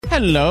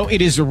Hello,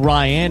 it is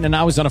Ryan, and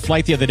I was on a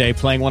flight the other day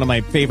playing one of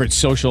my favorite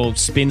social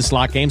spin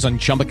slot games on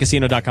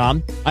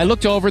ChumbaCasino.com. I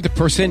looked over at the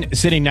person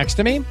sitting next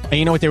to me, and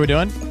you know what they were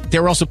doing? They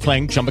were also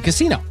playing Chumba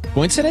Casino.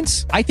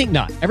 Coincidence? I think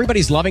not.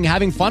 Everybody's loving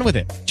having fun with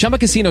it. Chumba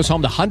Casino is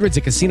home to hundreds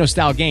of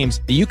casino-style games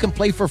that you can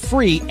play for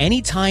free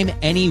anytime,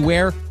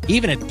 anywhere,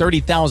 even at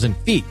 30,000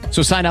 feet.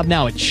 So sign up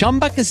now at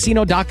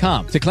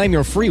ChumbaCasino.com to claim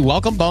your free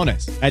welcome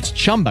bonus. That's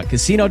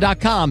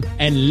ChumbaCasino.com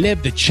and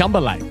live the Chumba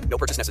life. No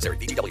purchase necessary.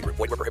 VGW. Void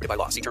where prohibited by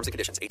law. See terms and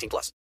conditions.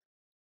 18+.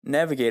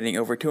 Navigating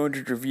over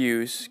 200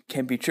 reviews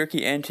can be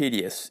tricky and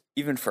tedious,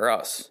 even for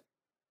us.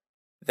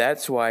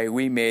 That's why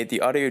we made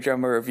the Audio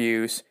Drama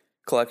Reviews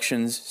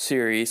Collections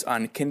series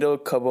on Kindle,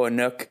 Kobo,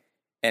 Nook,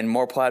 and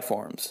more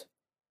platforms.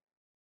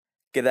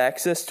 Get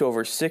access to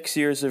over 6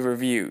 years of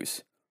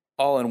reviews,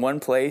 all in one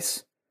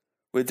place,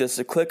 with just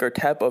a click or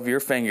tap of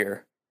your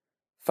finger.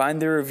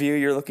 Find the review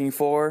you're looking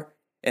for,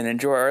 and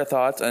enjoy our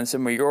thoughts on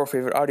some of your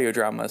favorite audio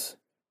dramas.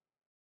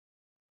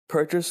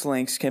 Purchase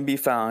links can be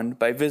found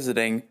by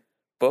visiting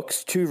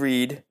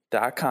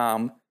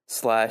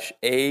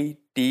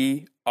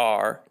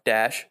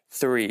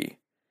books2read.com/ADR-3.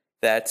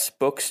 That's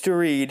books to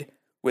read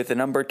with the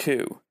number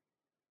 2.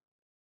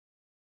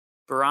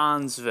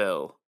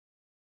 Bronzeville,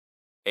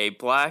 a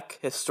black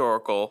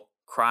historical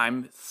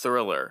crime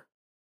thriller.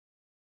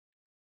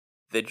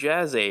 The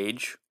Jazz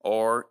Age,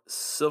 or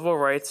Civil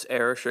Rights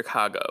Era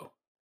Chicago.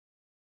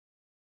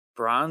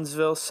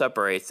 Bronzeville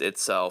separates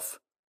itself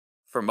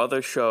from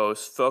other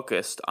shows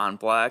focused on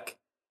black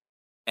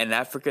and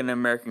African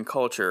American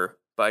culture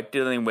by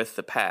dealing with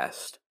the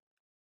past.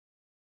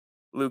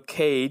 Luke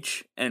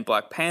Cage and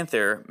Black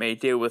Panther may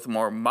deal with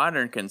more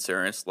modern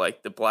concerns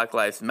like the Black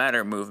Lives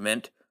Matter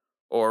movement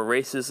or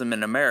racism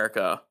in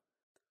America,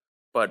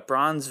 but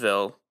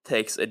Bronzeville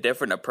takes a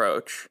different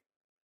approach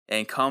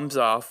and comes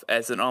off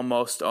as an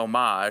almost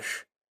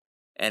homage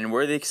and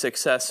worthy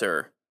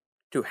successor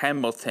to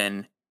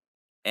Hamilton,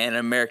 an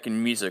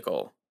American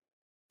musical.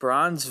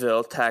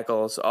 Bronzeville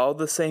tackles all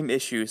the same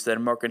issues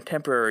that more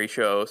contemporary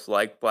shows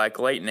like Black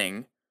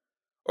Lightning,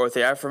 or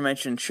the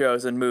aforementioned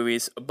shows and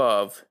movies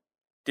above,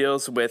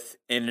 deals with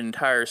an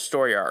entire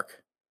story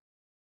arc.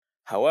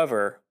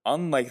 However,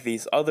 unlike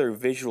these other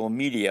visual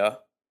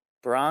media,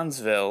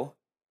 Bronzeville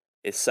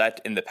is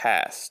set in the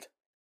past.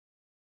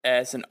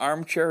 As an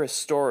armchair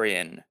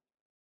historian,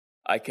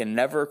 I can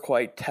never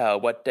quite tell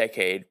what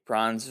decade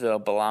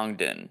Bronzeville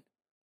belonged in,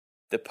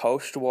 the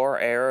post-war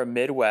era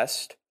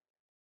Midwest,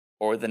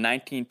 or the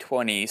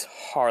 1920s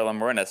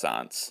Harlem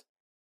Renaissance.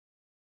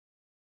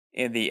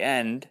 In the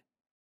end,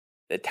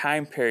 the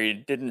time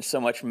period didn't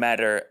so much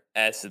matter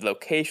as the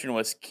location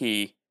was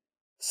key,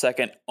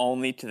 second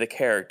only to the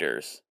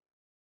characters.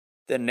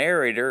 The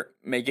narrator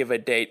may give a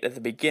date at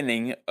the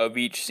beginning of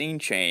each scene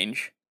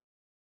change,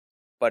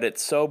 but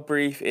it's so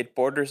brief it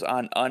borders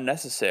on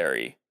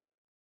unnecessary,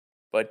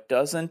 but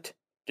doesn't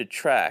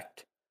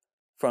detract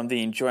from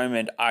the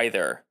enjoyment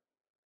either.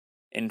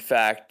 In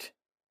fact,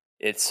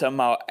 it's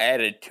somehow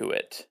added to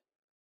it,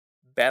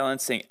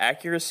 balancing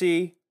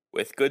accuracy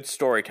with good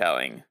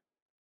storytelling.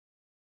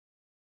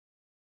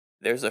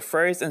 There's a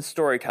phrase in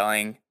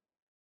storytelling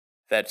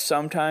that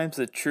sometimes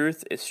the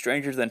truth is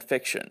stranger than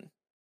fiction.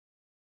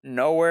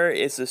 Nowhere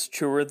is this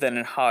truer than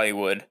in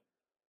Hollywood,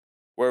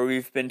 where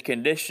we've been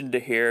conditioned to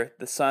hear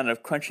the sound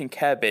of crunching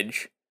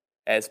cabbage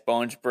as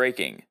bones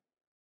breaking.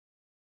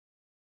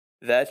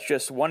 That's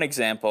just one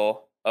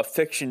example of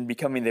fiction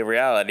becoming the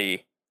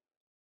reality,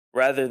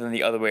 rather than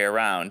the other way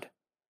around,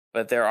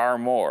 but there are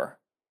more.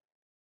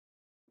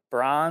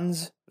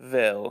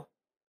 Bronzeville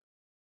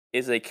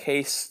is a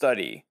case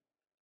study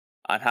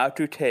on how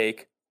to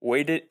take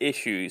weighted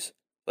issues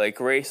like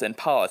race and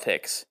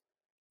politics,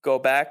 go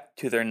back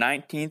to their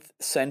 19th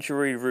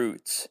century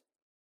roots,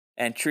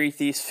 and treat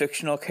these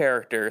fictional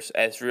characters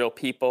as real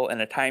people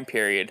in a time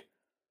period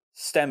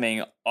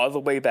stemming all the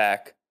way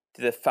back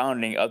to the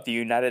founding of the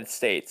United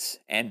States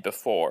and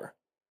before.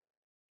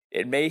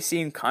 It may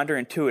seem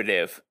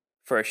counterintuitive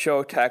for a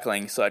show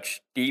tackling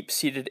such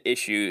deep-seated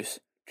issues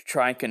to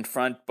try and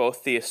confront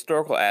both the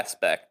historical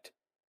aspect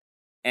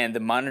and the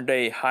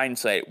modern-day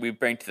hindsight we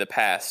bring to the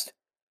past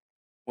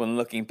when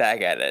looking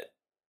back at it.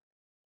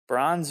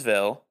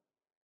 Bronzeville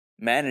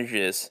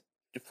manages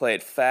to play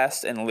it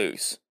fast and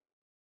loose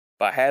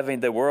by having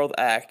the world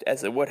act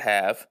as it would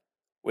have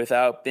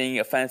without being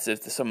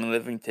offensive to someone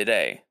living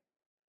today.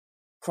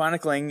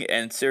 Chronicling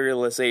and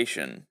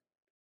serialization,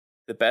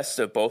 the best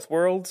of both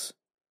worlds?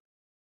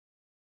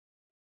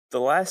 The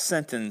last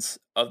sentence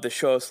of the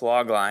show's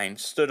logline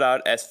stood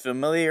out as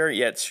familiar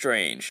yet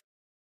strange.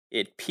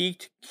 It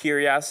piqued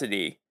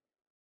curiosity,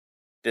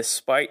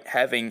 despite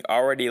having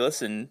already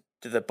listened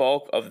to the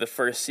bulk of the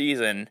first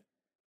season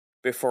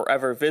before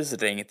ever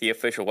visiting the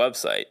official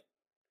website.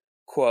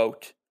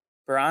 Quote,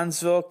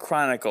 Bronzeville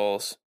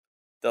chronicles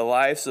the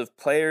lives of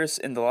players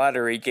in the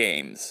lottery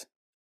games,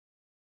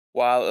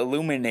 while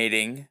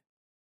illuminating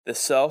the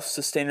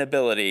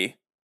self-sustainability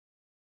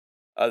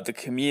of the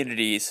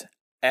community's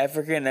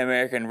African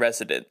American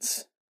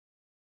residents.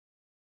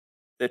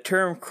 The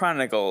term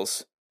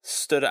chronicles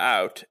stood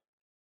out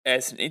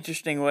as an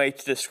interesting way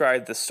to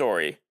describe the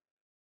story.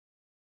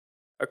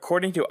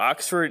 According to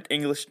Oxford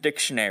English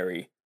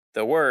Dictionary,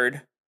 the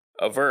word,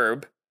 a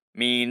verb,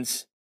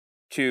 means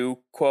to,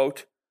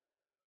 quote,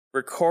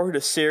 record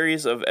a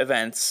series of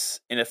events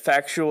in a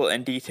factual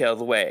and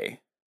detailed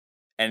way,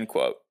 end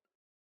quote.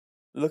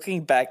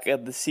 Looking back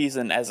at the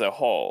season as a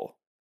whole,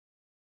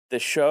 the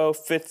show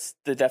fits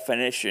the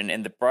definition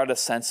in the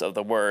broadest sense of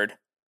the word,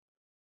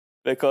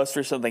 but goes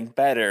for something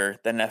better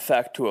than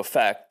effect to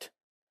effect,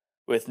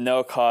 with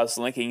no cause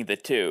linking the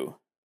two.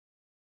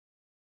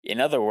 In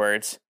other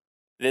words,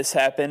 this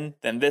happened,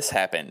 then this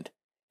happened,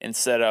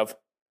 instead of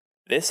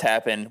this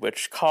happened,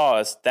 which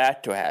caused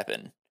that to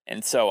happen,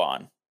 and so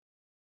on.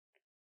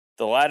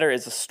 The latter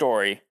is a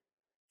story,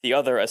 the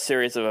other a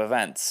series of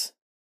events.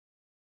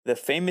 The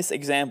famous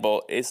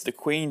example is the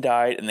queen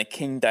died and the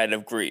king died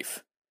of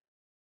grief,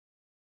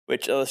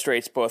 which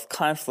illustrates both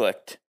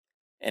conflict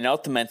and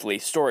ultimately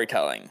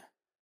storytelling.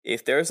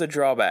 If there's a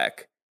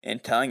drawback in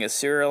telling a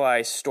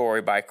serialized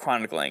story by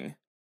chronicling,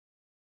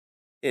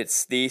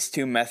 it's these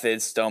two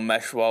methods don't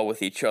mesh well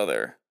with each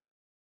other.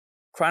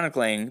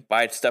 Chronicling,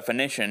 by its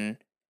definition,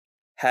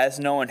 has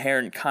no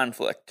inherent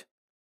conflict.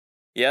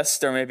 Yes,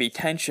 there may be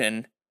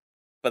tension,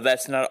 but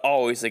that's not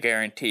always a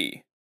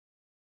guarantee.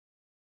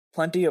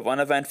 Plenty of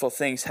uneventful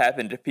things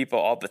happen to people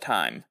all the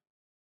time.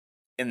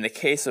 In the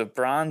case of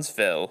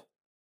Bronzeville,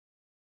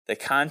 the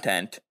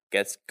content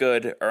gets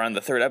good around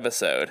the third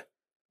episode,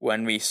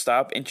 when we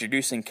stop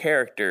introducing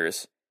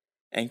characters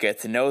and get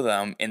to know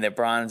them in the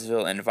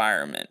Bronzeville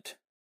environment.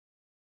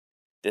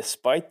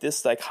 Despite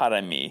this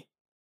dichotomy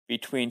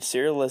between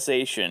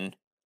serialization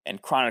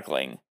and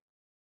chronicling,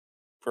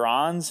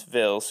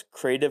 Bronzeville's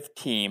creative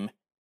team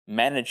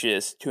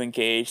manages to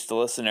engage the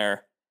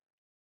listener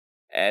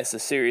as the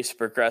series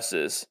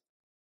progresses,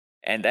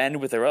 and end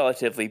with a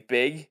relatively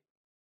big,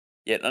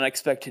 yet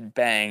unexpected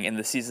bang in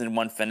the Season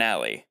 1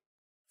 finale.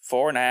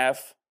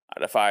 4.5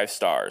 out of 5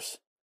 stars.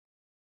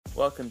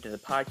 Welcome to the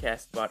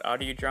podcast about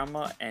audio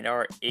drama and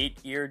our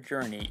 8-year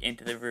journey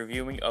into the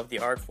reviewing of the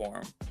art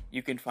form.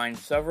 You can find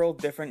several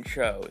different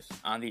shows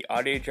on the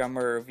Audio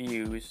Drama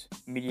Reviews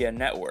media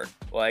network,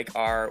 like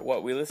our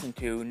What We Listen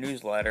To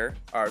newsletter,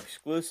 our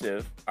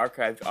exclusive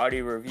archived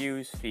audio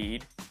reviews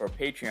feed for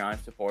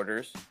Patreon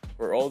supporters,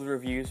 where old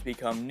reviews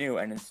become new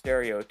and in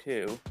stereo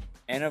too,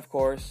 and of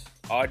course,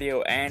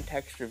 audio and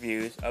text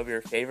reviews of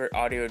your favorite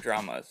audio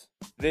dramas.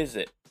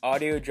 Visit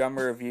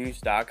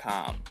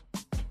audiodramareviews.com.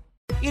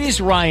 It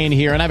is Ryan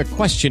here, and I have a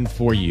question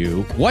for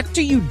you. What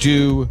do you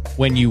do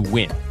when you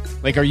win?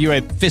 Like, are you a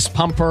fist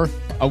pumper,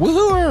 a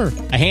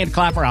woohooer, a hand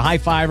clapper, a high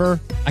fiver?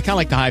 I kind of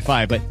like the high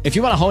five, but if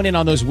you want to hone in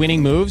on those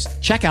winning moves,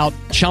 check out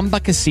Chumba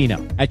Casino.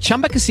 At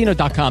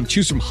ChumbaCasino.com,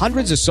 choose from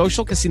hundreds of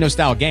social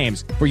casino-style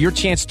games for your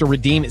chance to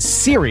redeem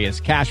serious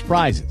cash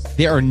prizes.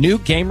 There are new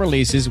game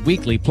releases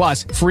weekly,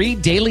 plus free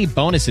daily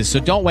bonuses, so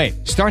don't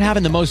wait. Start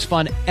having the most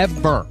fun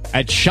ever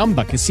at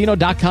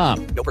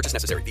ChumbaCasino.com. No purchase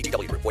necessary.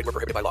 VGW Group. Void where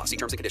prohibited by law. See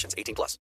terms and conditions. 18+.